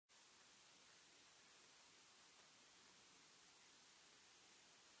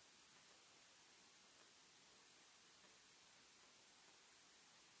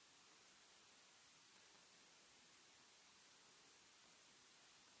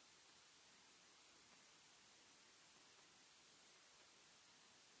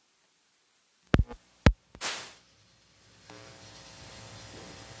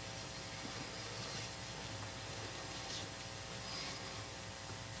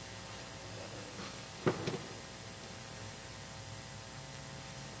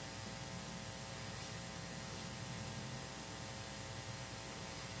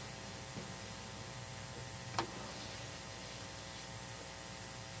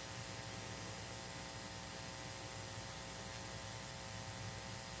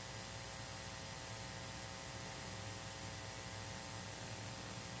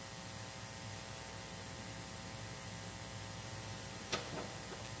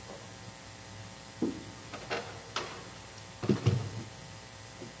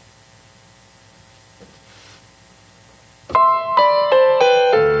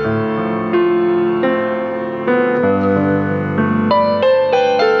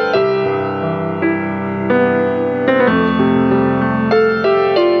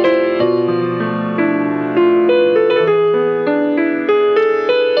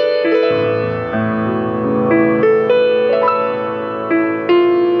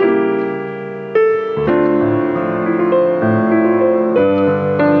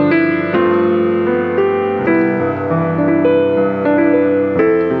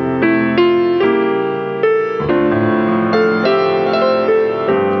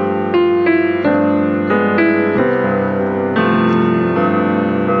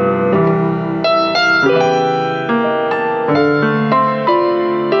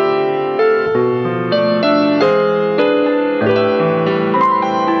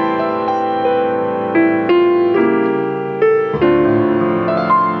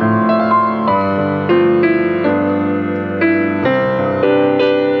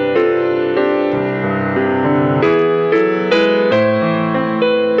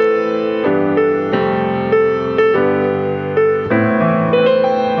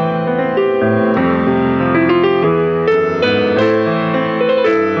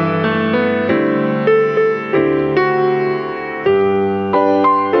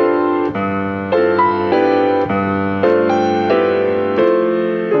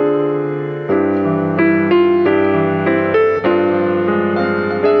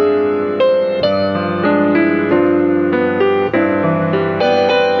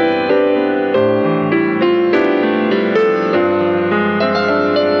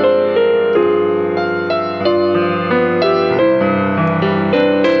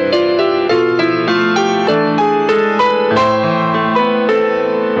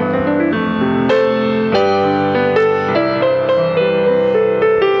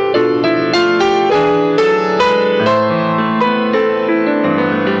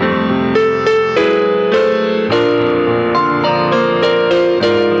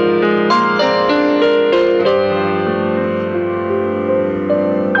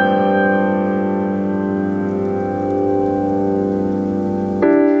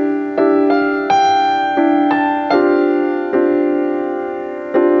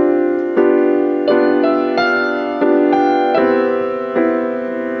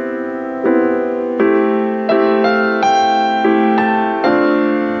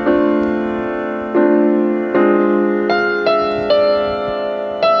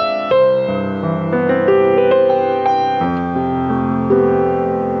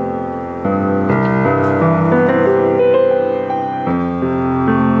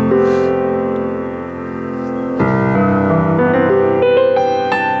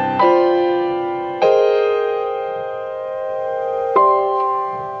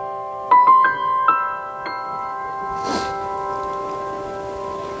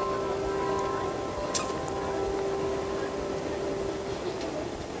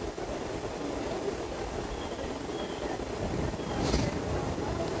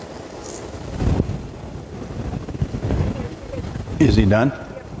Is he done?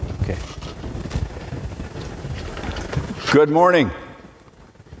 Okay. Good morning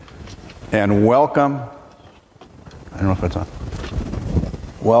and welcome. I don't know if it's on.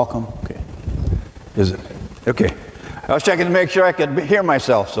 Welcome. Okay. Is it? Okay. I was checking to make sure I could hear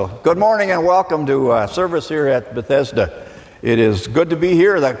myself. So good morning and welcome to service here at Bethesda. It is good to be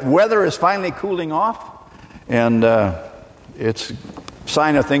here. The weather is finally cooling off, and it's a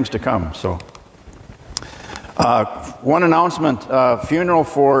sign of things to come. So. One announcement, funeral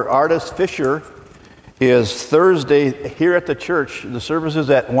for Artis Fisher is Thursday here at the church. The service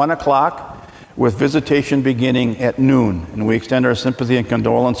is at 1 o'clock with visitation beginning at noon. And we extend our sympathy and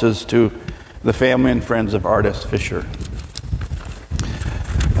condolences to the family and friends of Artis Fisher.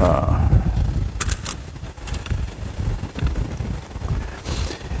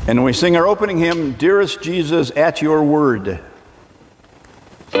 And we sing our opening hymn, Dearest Jesus, at Your Word.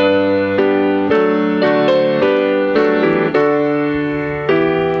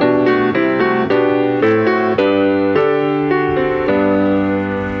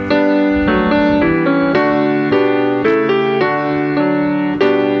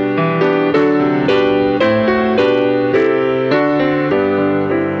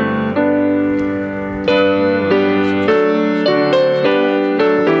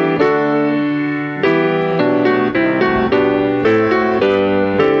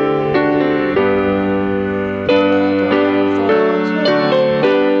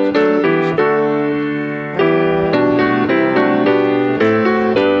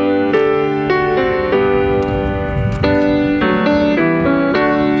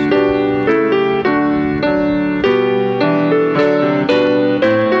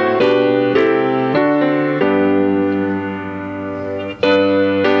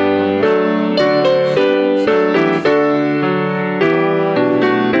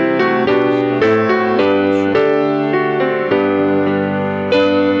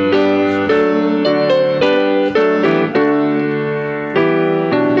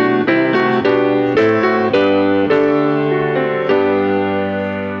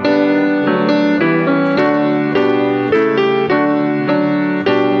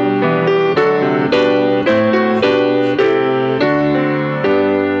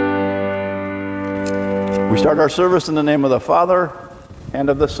 Start our service in the name of the Father, and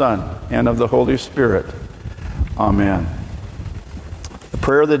of the Son, and of the Holy Spirit. Amen. The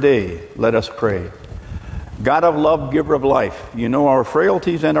prayer of the day, let us pray. God of love, giver of life, you know our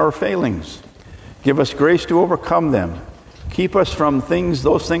frailties and our failings. Give us grace to overcome them. Keep us from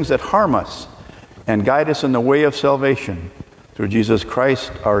those things that harm us, and guide us in the way of salvation. Through Jesus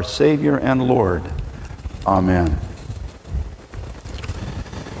Christ, our Savior and Lord. Amen.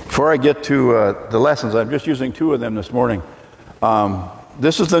 Before I get to the lessons, I'm just using two of them this morning.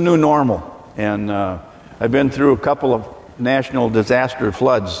 This is the new normal, and I've been through a couple of national disaster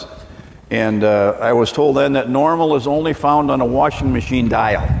floods, and I was told then that normal is only found on a washing machine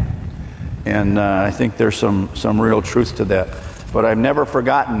dial, and I think there's some real truth to that. But I've never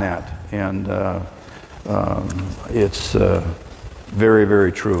forgotten that, and it's very,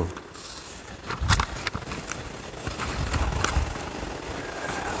 very true.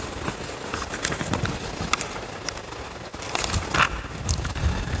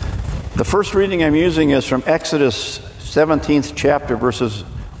 The first reading I'm using is from Exodus 17th chapter, verses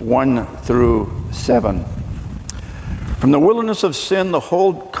 1 through 7. From the wilderness of Sin, the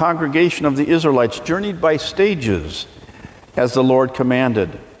whole congregation of the Israelites journeyed by stages, as the Lord commanded.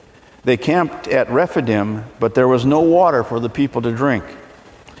 They camped at Rephidim, but there was no water for the people to drink.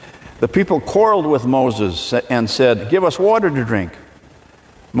 The people quarreled with Moses and said, "Give us water to drink."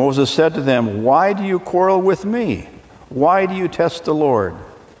 Moses said to them, "Why do you quarrel with me? Why do you test the Lord?"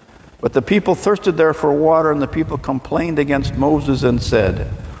 But the people thirsted there for water, and the people complained against Moses and said,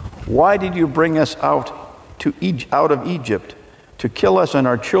 "Why did you bring us out of Egypt to kill us and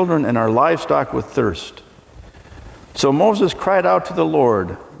our children and our livestock with thirst?" So Moses cried out to the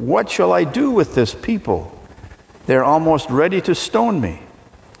Lord, "What shall I do with this people? They are almost ready to stone me."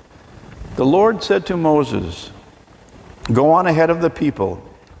 The Lord said to Moses, "Go on ahead of the people,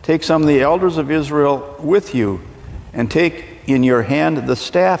 take some of the elders of Israel with you, and take in your hand the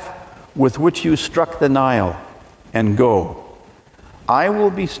staff with which you struck the Nile, and go. I will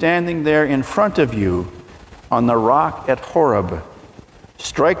be standing there in front of you on the rock at Horeb.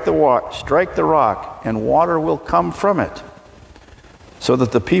 Strike the rock, and water will come from it, so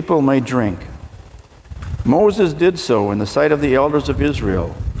that the people may drink." Moses did so in the sight of the elders of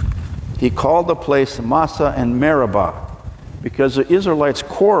Israel. He called the place Massah and Meribah, because the Israelites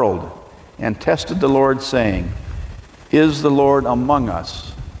quarreled and tested the Lord, saying, "Is the Lord among us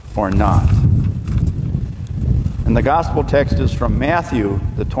or not?" And And the gospel text is from Matthew,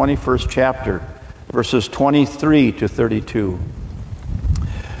 the 21st chapter, verses 23 to 32.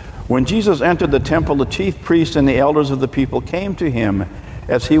 When Jesus entered the temple, the chief priests and the elders of the people came to him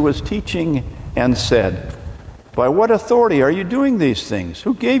as he was teaching and said, "By what authority are you doing these things?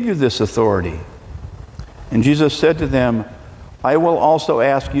 Who gave you this authority?" And Jesus said to them, "I will also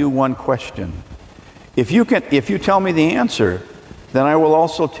ask you one question. If you tell me the answer, then I will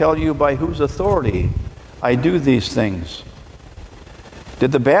also tell you by whose authority I do these things.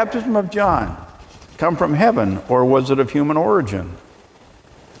 Did the baptism of John come from heaven, or was it of human origin?"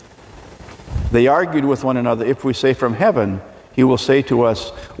 They argued with one another, "If we say from heaven, he will say to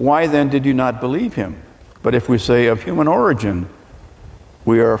us, 'Why then did you not believe him?' But if we say of human origin,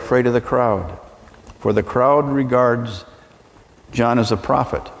 we are afraid of the crowd, for the crowd regards John as a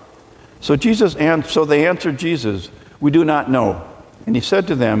prophet." So they answered Jesus, "We do not know." And he said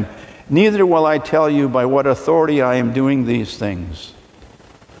to them, "Neither will I tell you by what authority I am doing these things.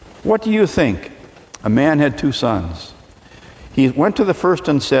 What do you think? A man had 2 sons. He went to the first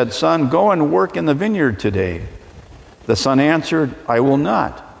and said, 'Son, go and work in the vineyard today.' The son answered, 'I will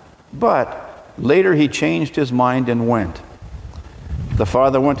not.' But later he changed his mind and went. The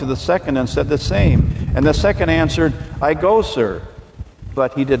father went to the second and said the same. And the second answered, 'I go, sir.'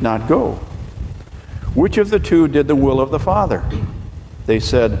 But he did not go. Which of the 2 did the will of the father?" They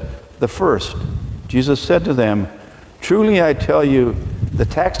said, "The first." Jesus said to them, "Truly I tell you, the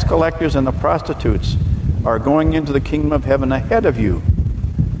tax collectors and the prostitutes are going into the kingdom of heaven ahead of you.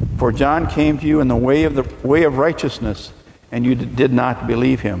 For John came to you in the way of righteousness, and you did not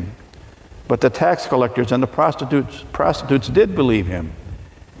believe him. But the tax collectors and the prostitutes did believe him.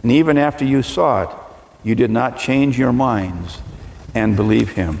 And even after you saw it, you did not change your minds and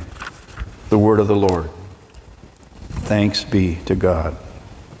believe him." The word of the Lord. Thanks be to God.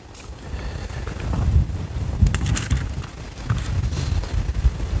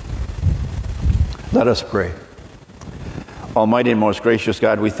 Let us pray. Almighty and most gracious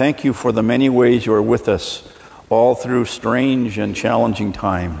God, we thank you for the many ways you are with us all through strange and challenging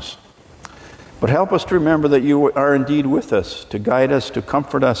times. But help us to remember that you are indeed with us, to guide us, to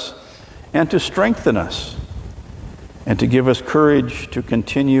comfort us, and to strengthen us, and to give us courage to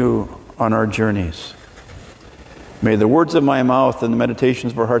continue on our journeys. May the words of my mouth and the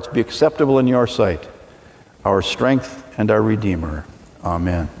meditations of our hearts be acceptable in your sight, our strength and our Redeemer.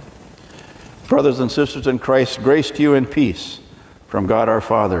 Amen. Brothers and sisters in Christ, grace to you and peace from God our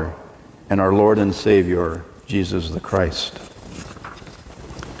Father and our Lord and Savior, Jesus the Christ.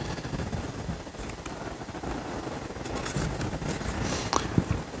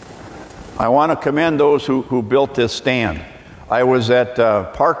 I want to commend those who built this stand. I was at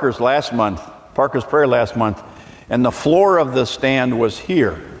Parker's Prayer last month, and the floor of the stand was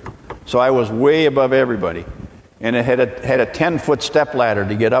here. So I was way above everybody. And it had a 10-foot step ladder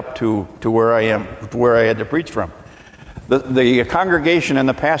to get up to where I am, where I had to preach from. The congregation and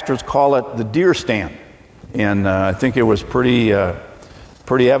the pastors call it the deer stand, and I think it was pretty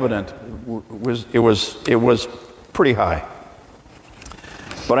evident. It was pretty high.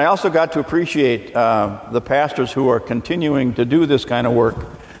 But I also got to appreciate the pastors who are continuing to do this kind of work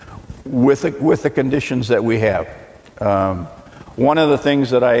with the conditions that we have. One of the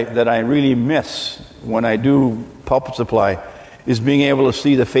things that I really miss when I do pulpit supply is being able to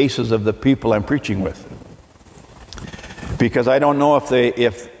see the faces of the people I'm preaching with, because I don't know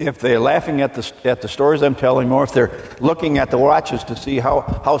if they're laughing at the stories I'm telling, or if they're looking at the watches to see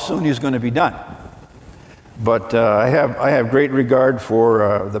how soon he's going to be done. But I have great regard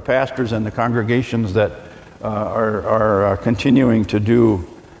for the pastors and the congregations that are continuing to do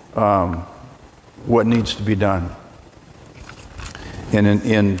what needs to be done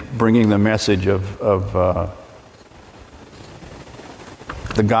in bringing the message of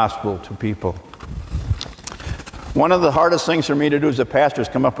the gospel to people. One of the hardest things for me to do as a pastor is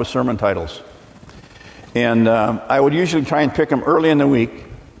come up with sermon titles. And I would usually try and pick them early in the week,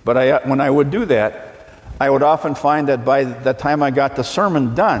 but when I would do that, I would often find that by the time I got the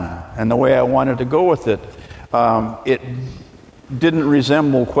sermon done and the way I wanted to go with it, it didn't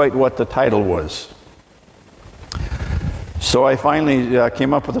resemble quite what the title was. So I finally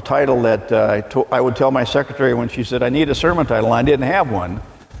came up with a title that I would tell my secretary when she said, "I need a sermon title," and I didn't have one.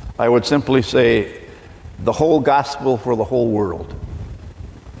 I would simply say, "The Whole Gospel for the Whole World."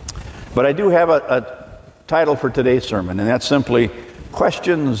 But I do have a title for today's sermon, and that's simply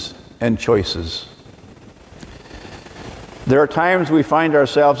Questions and Choices. There are times we find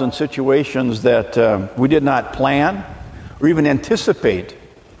ourselves in situations that we did not plan or even anticipate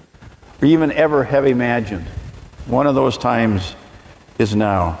or even ever have imagined. One of those times is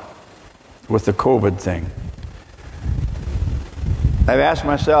now with the COVID thing. I've asked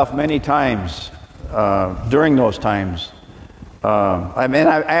myself many times during those times, I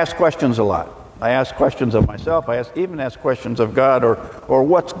ask questions a lot. I ask questions of myself. I even ask questions of God or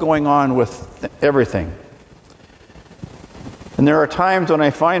what's going on with everything. And there are times when I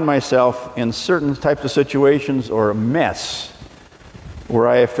find myself in certain types of situations or a mess where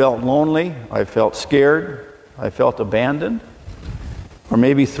I have felt lonely, I felt scared, I felt abandoned, or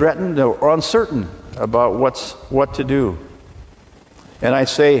maybe threatened or uncertain about what to do. And I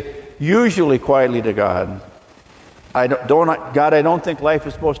say, usually quietly to God, God, I don't think life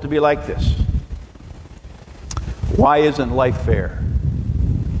is supposed to be like this. Why isn't life fair?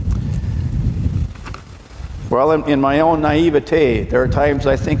 Well, in my own naivete, there are times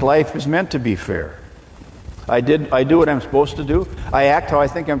I think life is meant to be fair. I do what I'm supposed to do. I act how I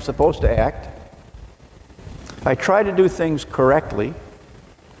think I'm supposed to act. I try to do things correctly,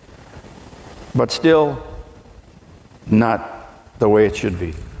 but still not the way it should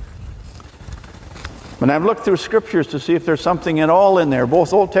be. And I've looked through scriptures to see if there's something at all in there,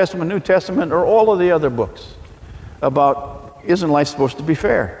 both Old Testament, New Testament, or all of the other books, about isn't life supposed to be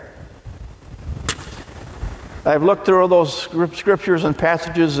fair? I've looked through all those scriptures and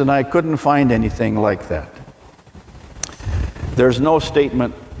passages and I couldn't find anything like that. There's no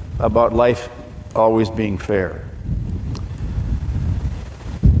statement about life always being fair.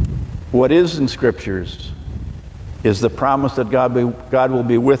 What is in scriptures is the promise that God will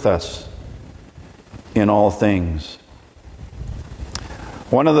be with us in all things.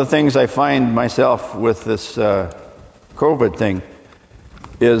 One of the things I find myself with this COVID thing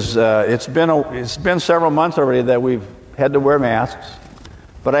is it's been several months already that we've had to wear masks,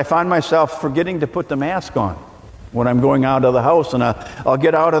 but I find myself forgetting to put the mask on when I'm going out of the house, and I'll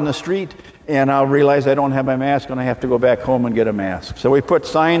get out on the street and I'll realize I don't have my mask and I have to go back home and get a mask. So we put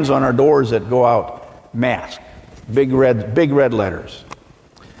signs on our doors that go out, mask, big red letters.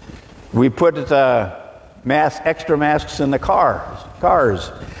 We put extra masks in the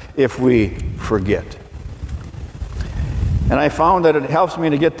cars if we forget. And I found that it helps me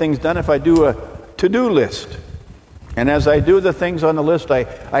to get things done if I do a to-do list. And as I do the things on the list,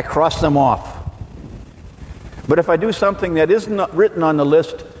 I cross them off. But if I do something that isn't written on the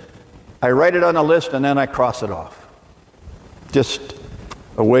list, I write it on the list and then I cross it off. Just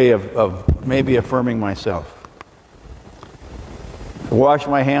a way of maybe affirming myself. I wash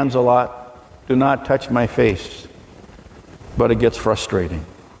my hands a lot. Do not touch my face. But it gets frustrating.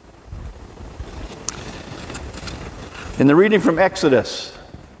 In the reading from Exodus,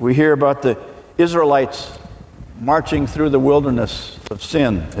 we hear about the Israelites marching through the wilderness of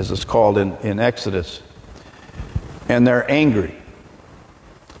sin, as it's called in Exodus. And they're angry.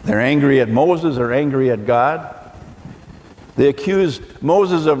 They're angry at Moses, they're angry at God. They accuse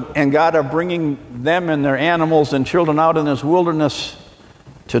Moses and God of bringing them and their animals and children out in this wilderness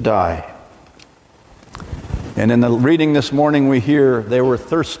to die. And in the reading this morning we hear they were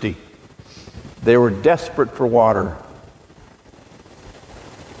thirsty. They were desperate for water.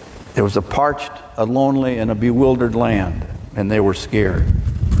 It was a parched, a lonely, and a bewildered land, and they were scared.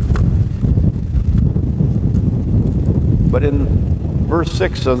 But in verse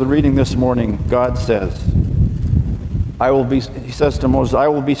 6 of the reading this morning, God says, he says to Moses, I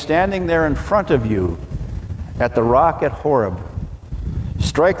will be standing there in front of you at the rock at Horeb.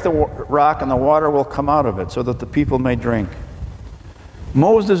 Strike the rock and the water will come out of it so that the people may drink.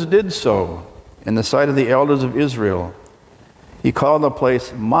 Moses did so in the sight of the elders of Israel. He called the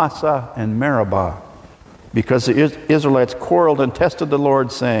place Massah and Meribah because the Israelites quarreled and tested the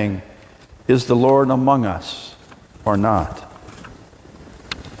Lord, saying, is the Lord among us or not?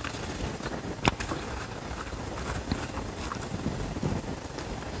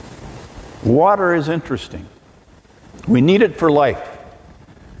 Water is interesting. We need it for life.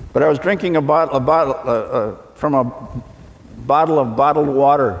 But I was drinking from a bottle of bottled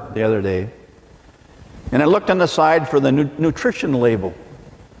water the other day, and I looked on the side for the nutrition label.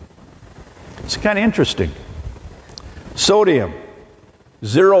 It's kind of interesting. Sodium,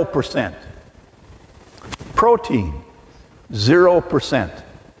 0%. Protein, 0%.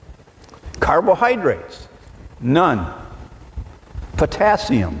 Carbohydrates, none.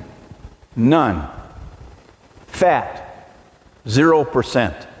 Potassium, none. Fat,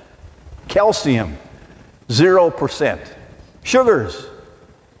 0%. Calcium, 0%. Sugars,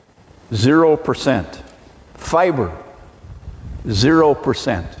 0%. Fiber,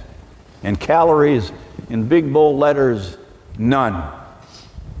 0%. And calories in big bold letters, none.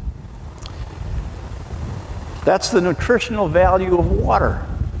 That's the nutritional value of water.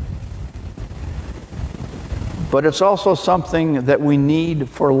 But it's also something that we need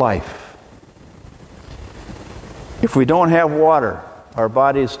for life. If we don't have water, our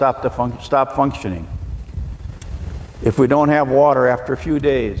bodies stop functioning. If we don't have water after a few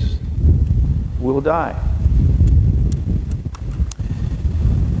days, we'll die.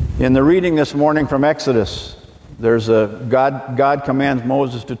 In the reading this morning from Exodus, God commands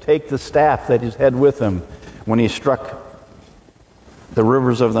Moses to take the staff that he had with him when he struck the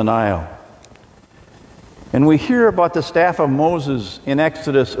rivers of the Nile. And we hear about the staff of Moses in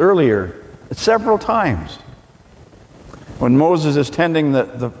Exodus earlier several times. When Moses is tending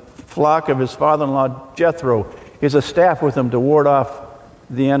the flock of his father-in-law Jethro, he has a staff with him to ward off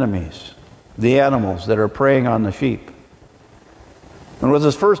the enemies, the animals that are preying on the sheep. And was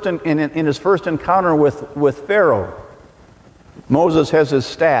his first in his first encounter with Pharaoh, Moses has his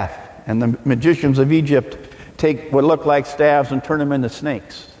staff, and the magicians of Egypt take what look like staves and turn them into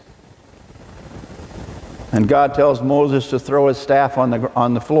snakes. And God tells Moses to throw his staff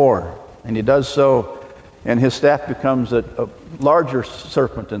on the floor, and he does so, and his staff becomes a larger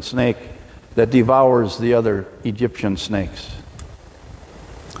serpent and snake that devours the other Egyptian snakes.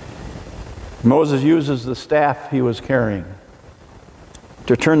 Moses uses the staff he was carrying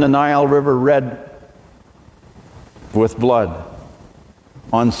to turn the Nile River red with blood,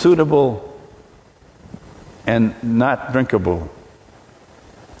 unsuitable and not drinkable.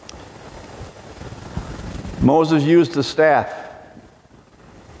 Moses used the staff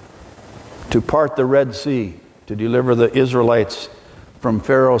to part the Red Sea to deliver the Israelites from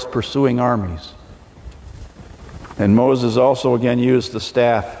Pharaoh's pursuing armies. And Moses also again used the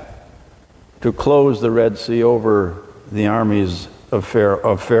staff to close the Red Sea over the armies of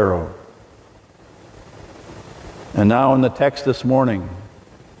Pharaoh. And now in the text this morning,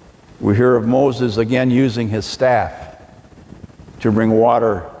 we hear of Moses again using his staff to bring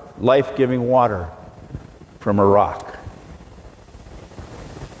water, life-giving water, from a rock.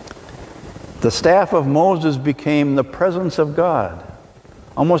 The staff of Moses became the presence of God,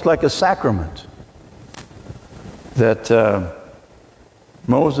 almost like a sacrament that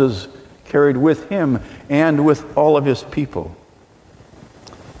Moses carried with him and with all of his people.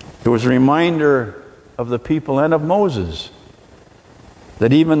 It was a reminder of the people and of Moses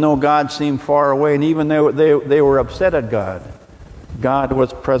that even though God seemed far away and even though they were upset at God, God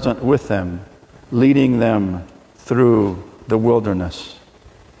was present with them, leading them through the wilderness.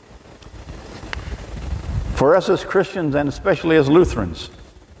 For us as Christians, and especially as Lutherans,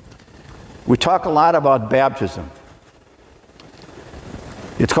 we talk a lot about baptism.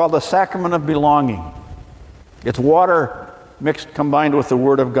 It's called the sacrament of belonging. It's water combined with the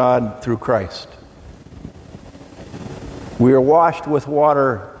Word of God through Christ. We are washed with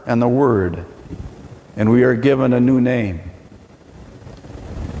water and the Word, and we are given a new name.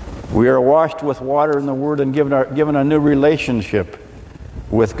 We are washed with water and the Word and given a new relationship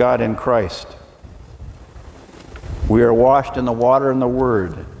with God in Christ. We are washed in the water and the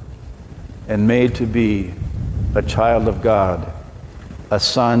Word and made to be a child of God, a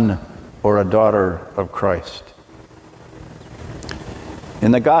son or a daughter of Christ.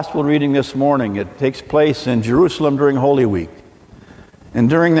 In the gospel reading this morning, it takes place in Jerusalem during Holy Week. And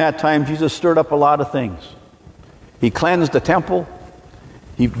during that time, Jesus stirred up a lot of things. He cleansed the temple.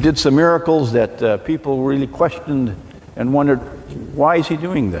 He did some miracles that people really questioned and wondered, why is he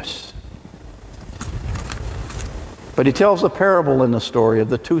doing this? But he tells a parable in the story of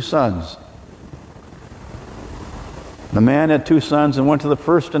the two sons. The man had two sons and went to the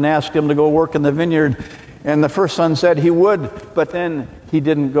first and asked him to go work in the vineyard. And the first son said he would, but then he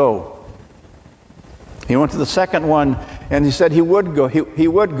didn't go. He went to the second one and he said he would go. He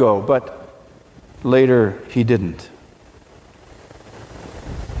would go, but later he didn't.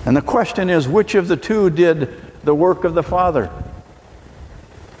 And the question is, which of the two did the work of the Father?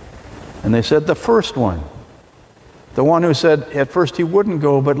 And they said the first one. The one who said at first he wouldn't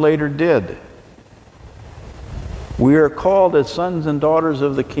go, but later did. We are called as sons and daughters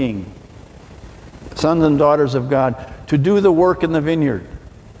of the King, sons and daughters of God, to do the work in the vineyard,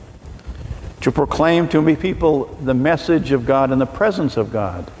 to proclaim to be people the message of God and the presence of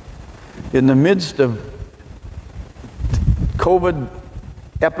God in the midst of COVID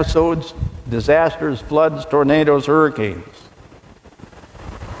episodes, disasters, floods, tornadoes, hurricanes.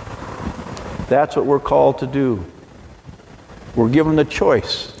 That's what we're called to do. We're given the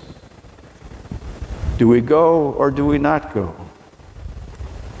choice. Do we go or do we not go?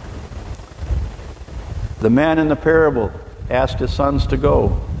 The man in the parable asked his sons to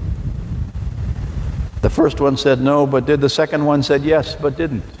go. The first one said no, but did. The second one said yes, but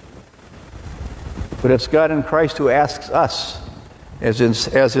didn't. But it's God in Christ who asks us, as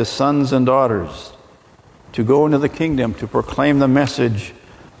his sons and daughters, to go into the kingdom to proclaim the message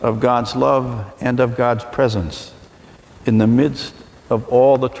of God's love and of God's presence in the midst of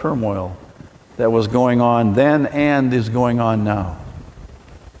all the turmoil that was going on then and is going on now.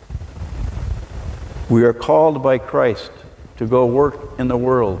 We are called by Christ to go work in the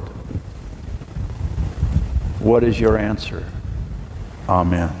world. What is your answer?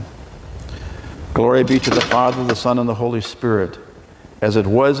 Amen. Glory be to the Father, the Son, and the Holy Spirit, as it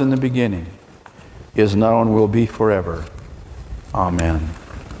was in the beginning, is now, and will be forever. Amen.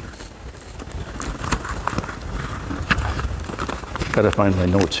 Got to find my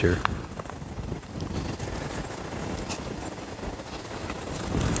notes here.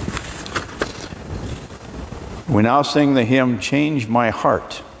 We now sing the hymn, Change My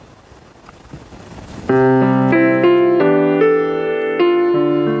Heart.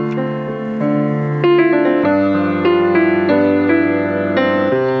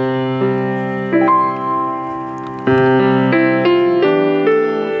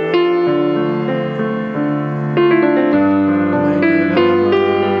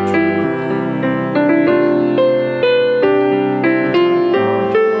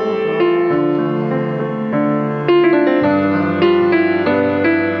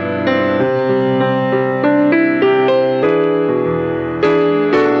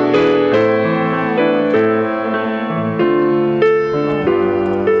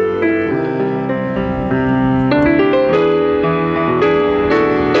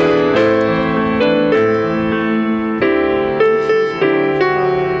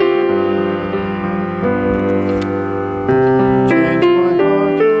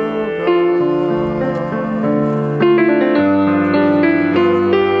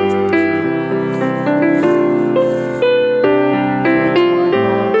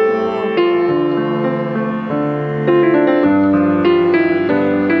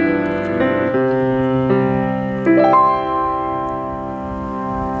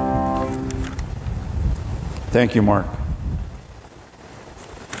 Thank you, Mark.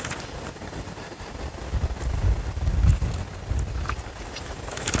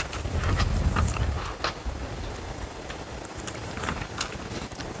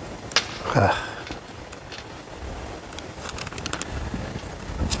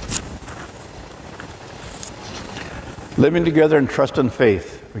 Living together in trust and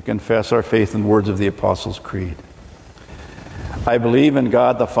faith, we confess our faith in the words of the Apostles' Creed. I believe in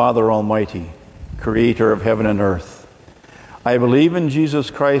God the Father Almighty, Creator of heaven and earth. I believe in Jesus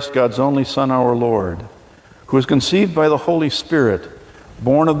Christ, God's only Son, our Lord, who was conceived by the Holy Spirit,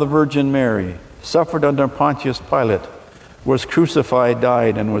 born of the Virgin Mary, suffered under Pontius Pilate, was crucified,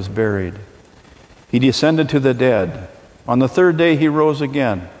 died, and was buried. He descended to the dead. On the third day he rose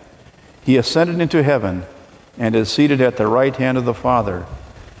again. He ascended into heaven and is seated at the right hand of the Father.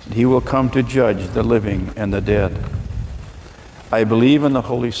 And he will come to judge the living and the dead. I believe in the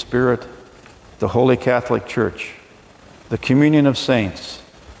Holy Spirit, the Holy Catholic Church, the communion of saints,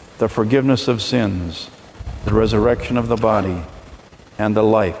 the forgiveness of sins, the resurrection of the body, and the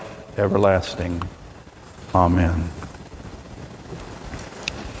life everlasting. Amen.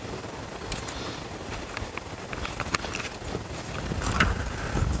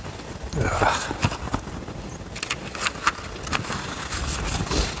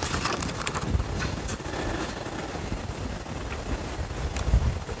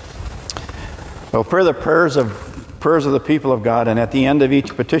 Well, pray the prayers of the people of God, and at the end of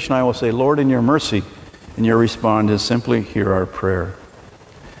each petition I will say, Lord, in your mercy, and your response is simply, hear our prayer.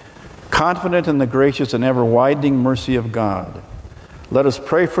 Confident in the gracious and ever-widening mercy of God, let us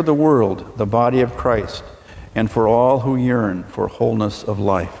pray for the world, the body of Christ, and for all who yearn for wholeness of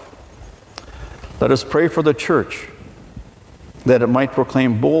life. Let us pray for the church, that it might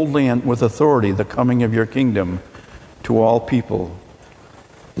proclaim boldly and with authority the coming of your kingdom to all people.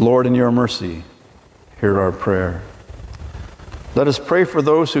 Lord, in your mercy, hear our prayer. Let us pray for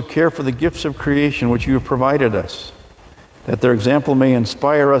those who care for the gifts of creation which you have provided us, that their example may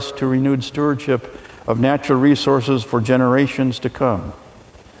inspire us to renewed stewardship of natural resources for generations to come.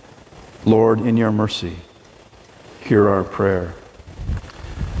 Lord, in your mercy, hear our prayer.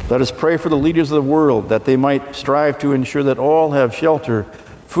 Let us pray for the leaders of the world, that they might strive to ensure that all have shelter,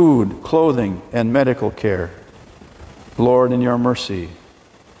 food, clothing, and medical care. Lord, in your mercy,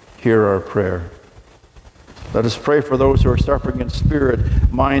 hear our prayer. Let us pray for those who are suffering in spirit,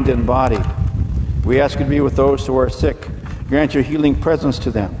 mind, and body. We ask you to be with those who are sick. Grant your healing presence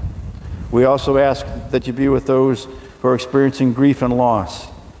to them. We also ask that you be with those who are experiencing grief and loss.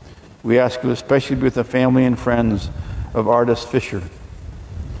 We ask you especially to be with the family and friends of Artis Fisher.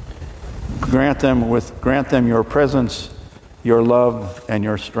 Grant them your presence, your love, and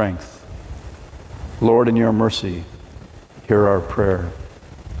your strength. Lord, in your mercy, hear our prayer.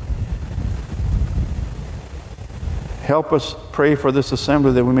 help us pray for this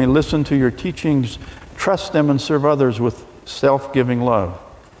assembly that we may listen to your teachings, trust them, and serve others with self-giving love.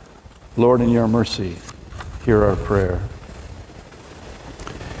 Lord, in your mercy, hear our prayer.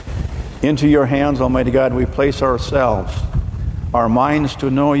 Into your hands, Almighty God, we place ourselves, our minds to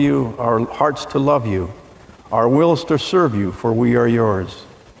know you, our hearts to love you, our wills to serve you, for we are yours.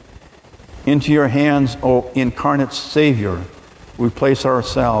 Into your hands, O incarnate Savior, we place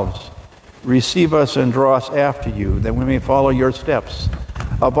ourselves. Receive us and draw us after you, that we may follow your steps.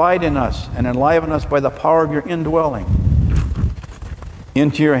 Abide in us and enliven us by the power of your indwelling.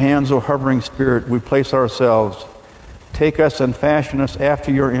 Into your hands, O hovering Spirit, we place ourselves. Take us and fashion us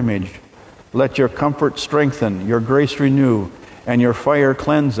after your image. Let your comfort strengthen, your grace renew, and your fire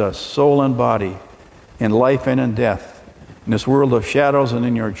cleanse us, soul and body, in life and in death, in this world of shadows and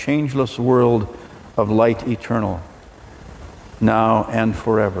in your changeless world of light eternal, now and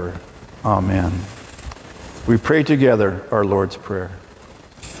forever. Amen. We pray together our Lord's Prayer.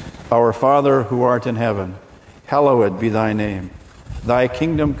 Our Father, who art in heaven, hallowed be thy name. Thy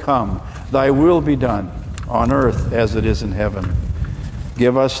kingdom come, thy will be done, on earth as it is in heaven.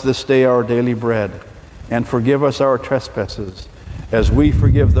 Give us this day our daily bread, and forgive us our trespasses, as we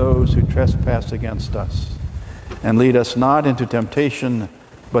forgive those who trespass against us. And lead us not into temptation,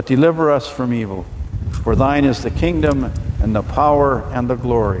 but deliver us from evil. For thine is the kingdom, and the power, and the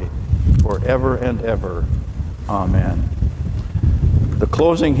glory, forever and ever. Amen. The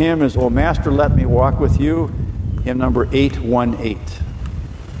closing hymn is, O Master, Let Me Walk With You, hymn number 818.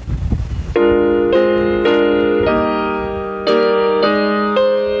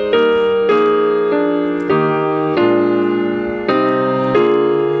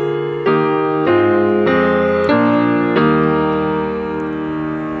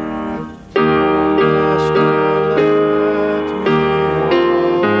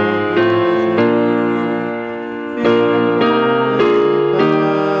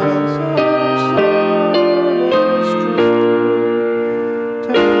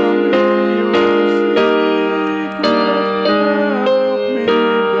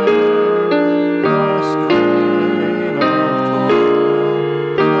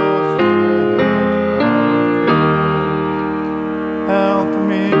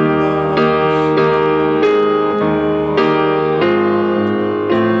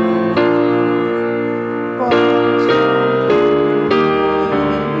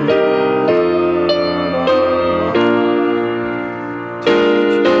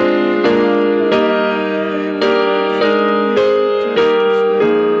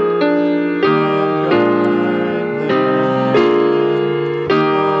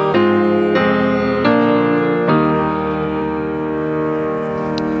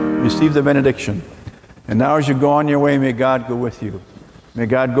 Receive the benediction. And now as you go on your way, may God go with you. May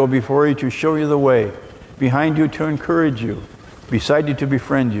God go before you to show you the way, behind you to encourage you, beside you to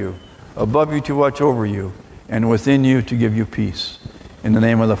befriend you, above you to watch over you, and within you to give you peace. In the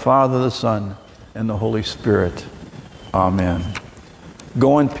name of the Father, the Son, and the Holy Spirit. Amen.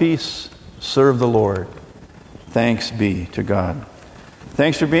 Go in peace, serve the Lord. Thanks be to God.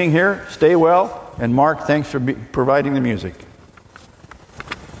 Thanks for being here. Stay well. And Mark, thanks for providing the music.